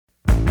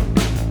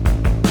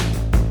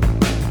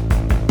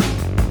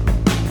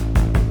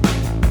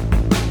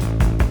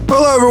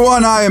Hello,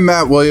 everyone. I am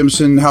Matt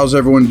Williamson. How's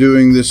everyone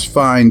doing this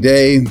fine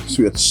day?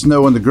 So we got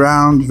snow on the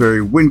ground,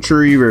 very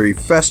wintry, very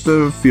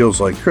festive. Feels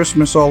like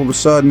Christmas all of a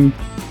sudden.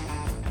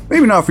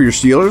 Maybe not for your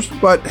Steelers,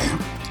 but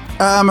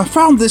I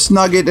found this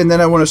nugget, and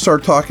then I want to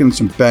start talking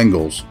some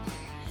Bengals.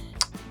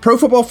 Pro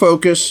Football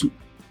Focus,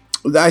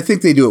 I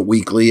think they do it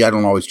weekly. I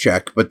don't always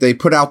check, but they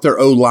put out their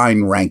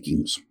O-line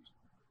rankings.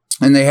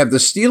 And they have the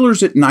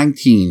Steelers at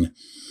 19,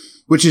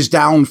 which is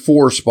down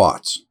 4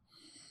 spots.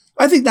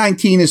 I think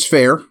 19 is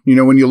fair,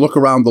 when you look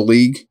around the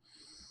league.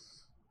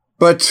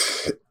 But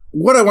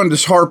what I wanted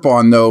to harp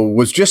on, though,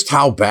 was just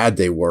how bad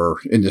they were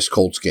in this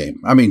Colts game.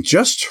 I mean,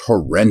 just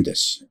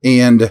horrendous.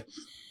 And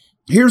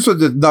here's what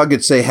the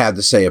Nuggets they had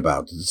to say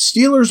about it. The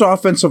Steelers'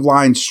 offensive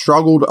line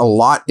struggled a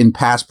lot in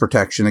pass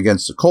protection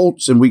against the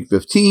Colts in Week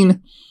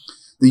 15.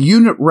 The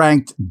unit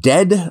ranked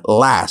dead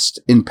last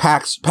in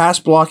pass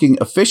blocking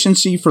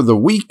efficiency for the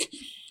week,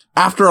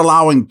 after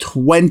allowing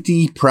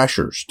 20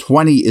 pressures.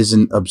 20 is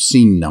an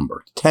obscene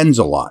number. 10's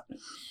a lot,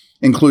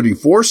 including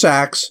 4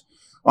 sacks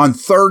on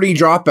 30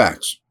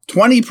 dropbacks.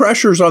 20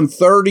 pressures on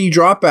 30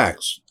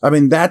 dropbacks. I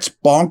mean, that's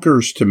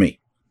bonkers to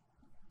me.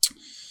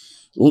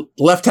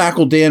 Left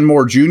tackle Dan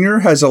Moore Jr.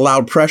 has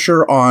allowed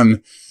pressure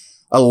on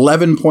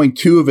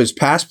 11.2 of his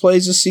pass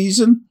plays this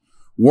season.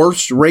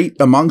 Worst rate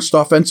amongst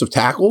offensive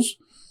tackles.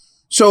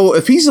 So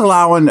if he's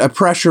allowing a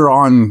pressure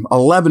on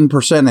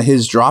 11% of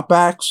his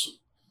dropbacks,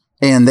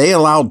 and they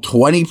allowed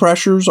 20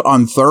 pressures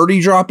on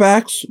 30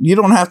 dropbacks, you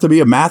don't have to be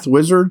a math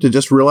wizard to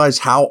just realize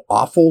how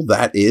awful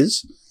that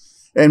is.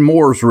 And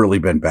Moore's really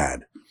been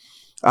bad.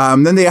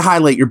 Then they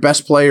highlight your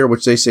best player,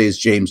 which they say is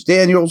James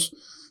Daniels.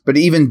 But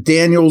even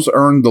Daniels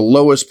earned the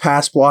lowest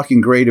pass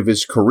blocking grade of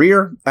his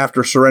career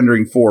after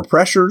surrendering 4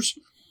 pressures.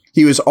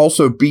 He was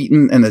also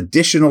beaten an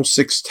additional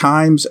 6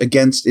 times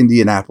against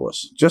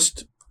Indianapolis.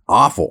 Just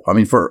awful. I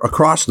mean, for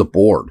across the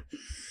board.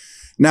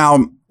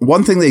 Now,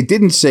 one thing they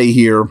didn't say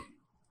here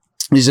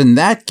is in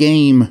that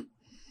game,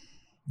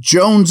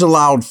 Jones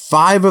allowed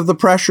 5 of the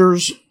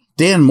pressures.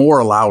 Dan Moore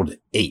allowed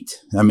 8.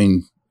 I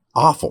mean,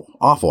 awful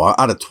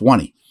out of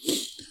 20.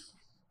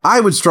 I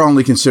would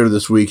strongly consider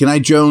this week, and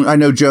I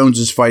know Jones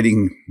is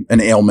fighting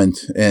an ailment,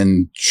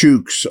 and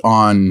Chooks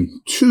on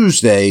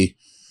Tuesday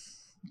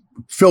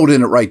filled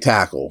in at right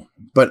tackle.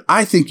 But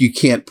I think you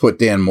can't put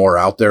Dan Moore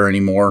out there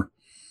anymore.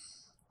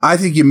 I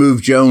think you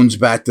move Jones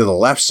back to the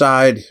left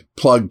side,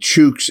 plug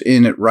Chooks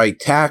in at right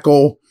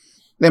tackle.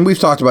 And we've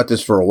talked about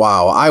this for a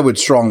while. I would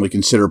strongly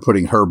consider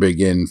putting Herbig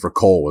in for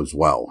Cole as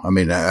well. I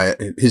mean,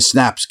 his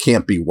snaps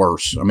can't be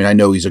worse. I mean, I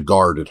know he's a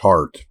guard at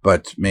heart,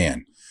 but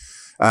man,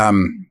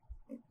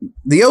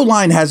 the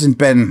O-line hasn't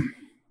been,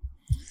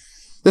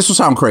 this will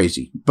sound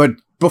crazy, but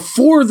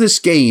before this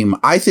game,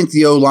 I think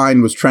the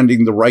O-line was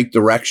trending the right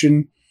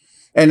direction.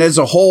 And as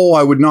a whole,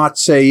 I would not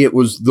say it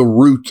was the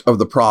root of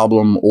the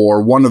problem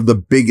or one of the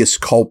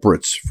biggest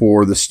culprits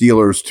for the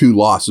Steelers' 2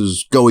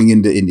 losses going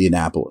into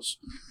Indianapolis.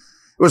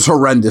 It was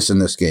horrendous in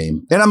this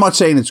game. And I'm not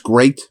saying it's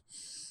great,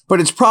 but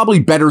it's probably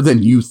better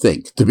than you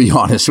think, to be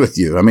honest with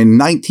you. I mean,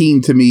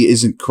 19 to me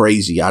isn't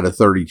crazy out of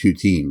 32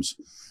 teams.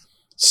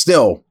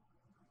 Still,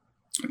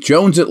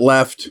 Jones at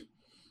left,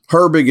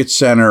 Herbig at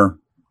center,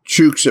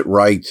 Chooks at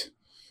right.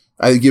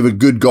 I give a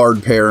good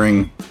guard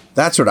pairing.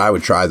 That's what I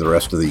would try the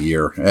rest of the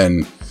year.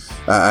 And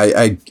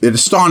it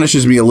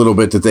astonishes me a little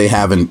bit that they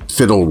haven't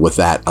fiddled with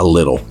that a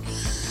little.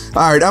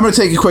 All right, I'm going to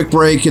take a quick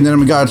break, and then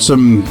we got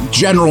some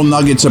general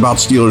nuggets about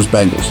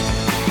Steelers-Bengals.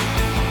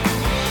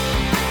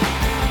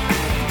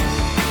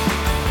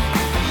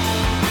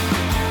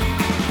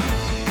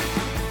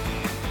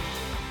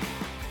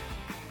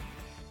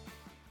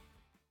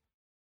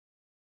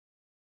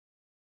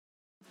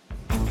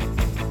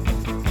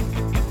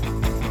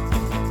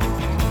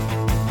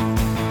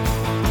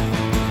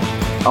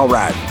 All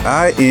right,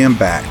 I am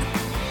back.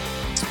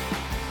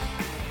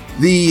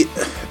 The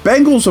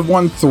Bengals have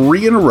won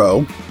 3 in a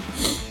row,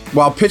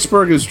 while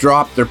Pittsburgh has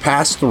dropped their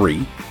past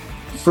 3.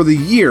 For the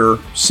year,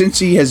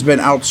 Cincy has been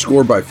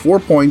outscored by 4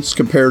 points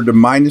compared to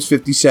minus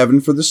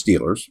 57 for the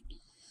Steelers.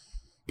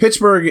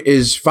 Pittsburgh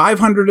is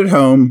 500 at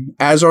home,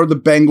 as are the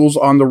Bengals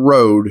on the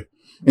road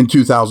in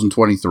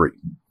 2023.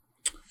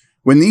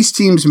 When these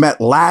teams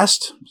met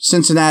last,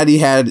 Cincinnati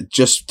had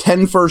just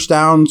 10 first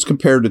downs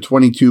compared to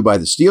 22 by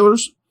the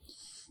Steelers.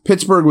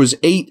 Pittsburgh was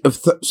 8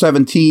 of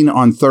 17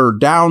 on third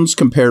downs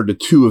compared to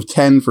 2 of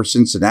 10 for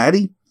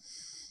Cincinnati.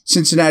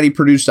 Cincinnati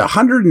produced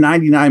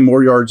 199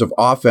 more yards of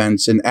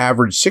offense and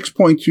averaged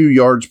 6.2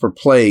 yards per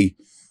play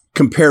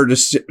compared to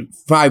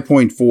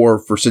 5.4 for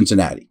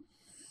Cincinnati.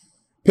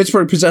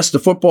 Pittsburgh possessed the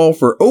football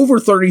for over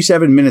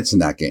 37 minutes in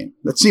that game.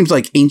 That seems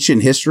like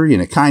ancient history,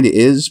 and it kind of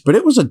is, but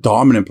it was a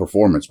dominant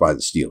performance by the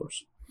Steelers.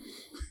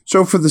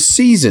 So for the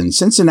season,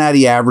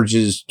 Cincinnati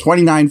averages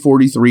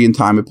 29-43 in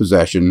time of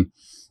possession,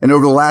 and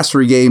over the last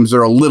 3 games,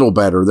 they're a little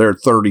better. They're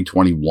at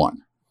 30-21.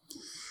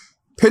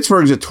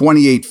 Pittsburgh's at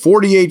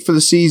 28-48 for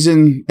the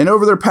season, and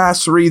over their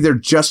past 3, they're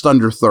just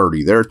under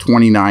 30. They're at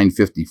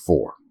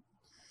 29-54.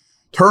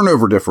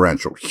 Turnover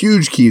differential,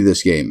 huge key to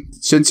this game.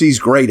 Cincy's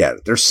great at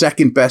it. They're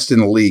second best in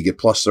the league at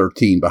plus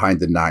 13 behind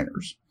the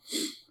Niners.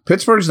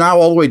 Pittsburgh's now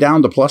all the way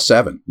down to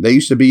 +7. They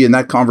used to be in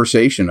that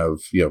conversation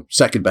of,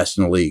 second best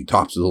in the league,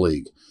 tops of the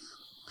league.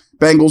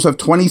 Bengals have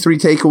 23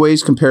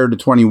 takeaways compared to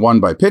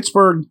 21 by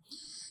Pittsburgh,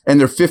 and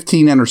their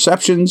 15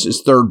 interceptions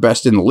is third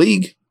best in the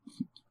league.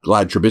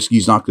 Glad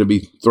Trubisky's not going to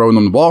be throwing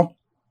them the ball.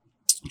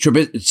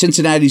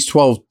 Cincinnati's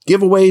 12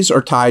 giveaways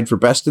are tied for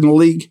best in the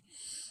league.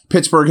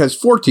 Pittsburgh has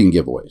 14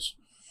 giveaways.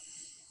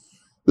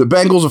 The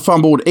Bengals have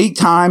fumbled 8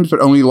 times, but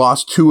only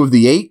lost 2 of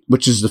the 8,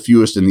 which is the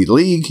fewest in the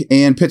league.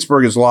 And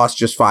Pittsburgh has lost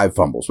just 5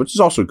 fumbles, which is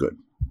also good.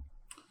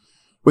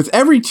 With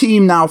every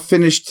team now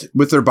finished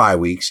with their bye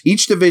weeks,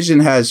 each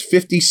division has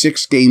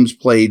 56 games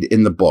played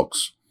in the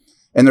books,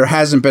 and there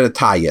hasn't been a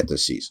tie yet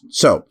this season.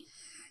 So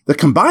the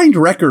combined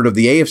record of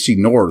the AFC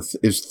North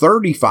is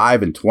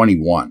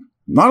 35-21.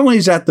 Not only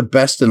is that the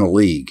best in the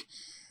league,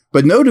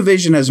 but no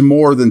division has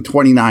more than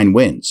 29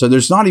 wins. So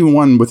there's not even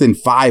one within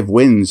 5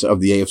 wins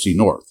of the AFC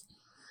North.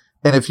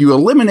 And if you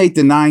eliminate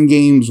the 9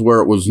 games where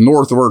it was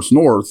North versus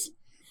North,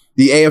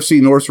 the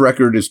AFC North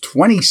record is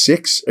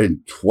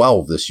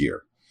 26-12 this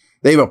year.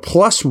 They have a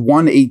plus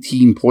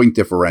 118 point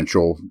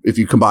differential if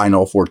you combine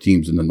all 4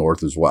 teams in the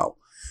North as well,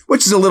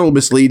 which is a little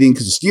misleading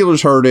because the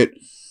Steelers hurt it.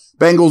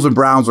 Bengals and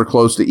Browns are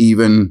close to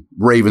even.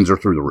 Ravens are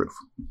through the roof.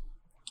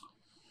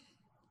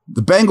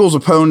 The Bengals'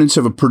 opponents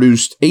have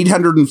produced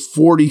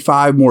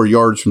 845 more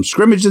yards from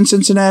scrimmage than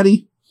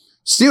Cincinnati.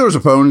 Steelers'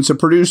 opponents have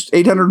produced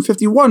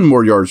 851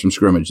 more yards from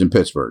scrimmage than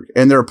Pittsburgh,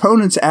 and their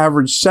opponents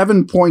average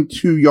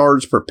 7.2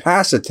 yards per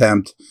pass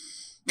attempt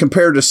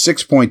compared to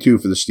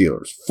 6.2 for the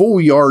Steelers. Full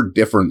yard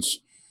difference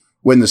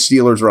when the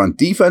Steelers are on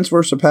defense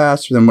versus a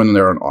pass than when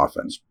they're on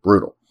offense.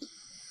 Brutal.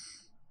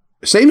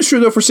 Same is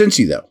true, though, for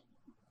Cincy, though.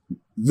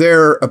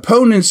 Their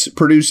opponents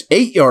produce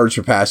 8 yards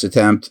per pass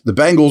attempt. The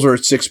Bengals are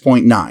at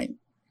 6.9.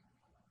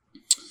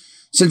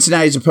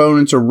 Cincinnati's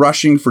opponents are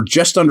rushing for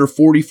just under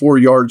 44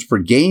 yards per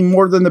game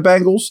more than the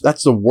Bengals.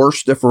 That's the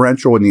worst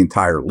differential in the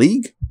entire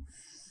league.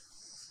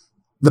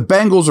 The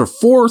Bengals are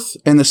 4th,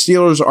 and the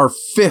Steelers are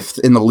 5th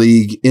in the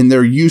league in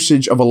their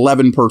usage of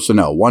 11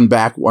 personnel, 1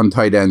 back, 1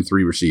 tight end,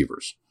 3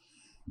 receivers.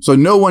 So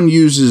no one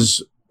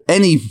uses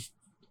any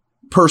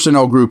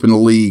personnel group in the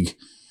league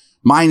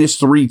minus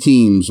 3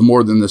 teams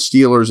more than the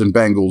Steelers and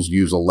Bengals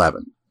use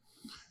 11.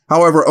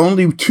 However,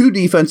 only 2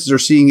 defenses are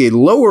seeing a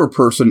lower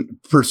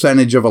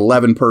percentage of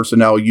 11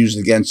 personnel used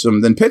against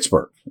them than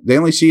Pittsburgh. They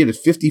only see it at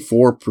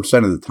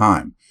 54% of the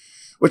time,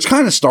 which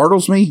kind of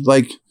startles me.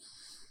 Like,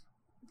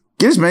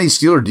 get as many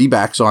Steeler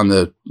D-backs on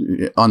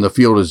the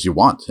field as you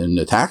want and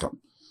attack them.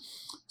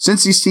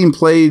 Since this team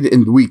played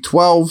in Week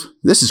 12,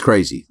 this is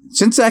crazy.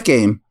 Since that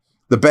game,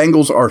 the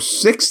Bengals are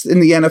 6th in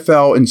the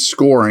NFL in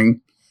scoring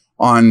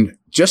on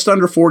just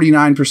under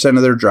 49%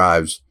 of their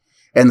drives,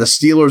 and the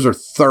Steelers are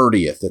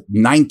 30th at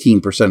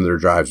 19% of their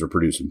drives are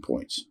producing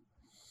points.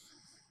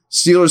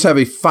 Steelers have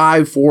a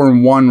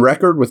 5-4-1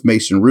 record with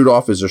Mason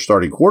Rudolph as their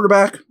starting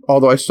quarterback,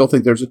 although I still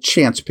think there's a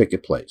chance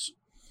Pickett plays.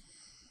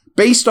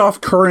 Based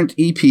off current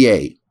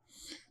EPA,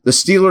 the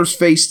Steelers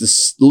face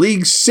the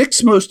league's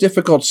 6th most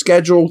difficult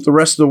schedule the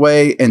rest of the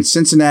way, and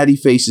Cincinnati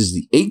faces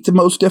the 8th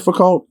most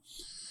difficult.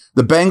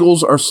 The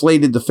Bengals are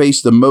slated to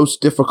face the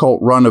most difficult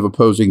run of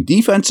opposing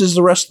defenses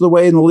the rest of the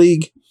way in the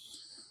league.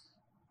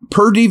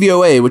 Per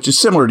DVOA, which is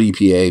similar to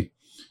EPA,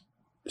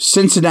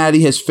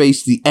 Cincinnati has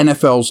faced the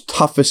NFL's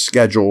toughest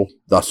schedule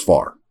thus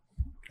far.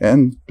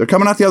 And they're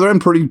coming out the other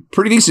end pretty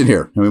decent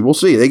here. I mean, we'll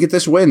see. They get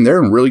this win,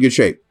 they're in really good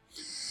shape.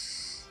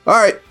 All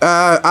right,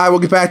 I will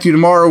get back to you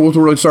tomorrow. We'll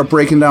really start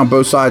breaking down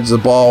both sides of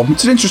the ball.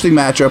 It's an interesting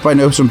matchup. I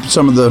know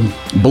some of the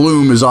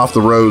bloom is off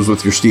the rose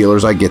with your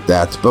Steelers. I get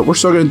that, but we're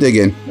still going to dig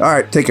in. All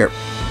right, take care.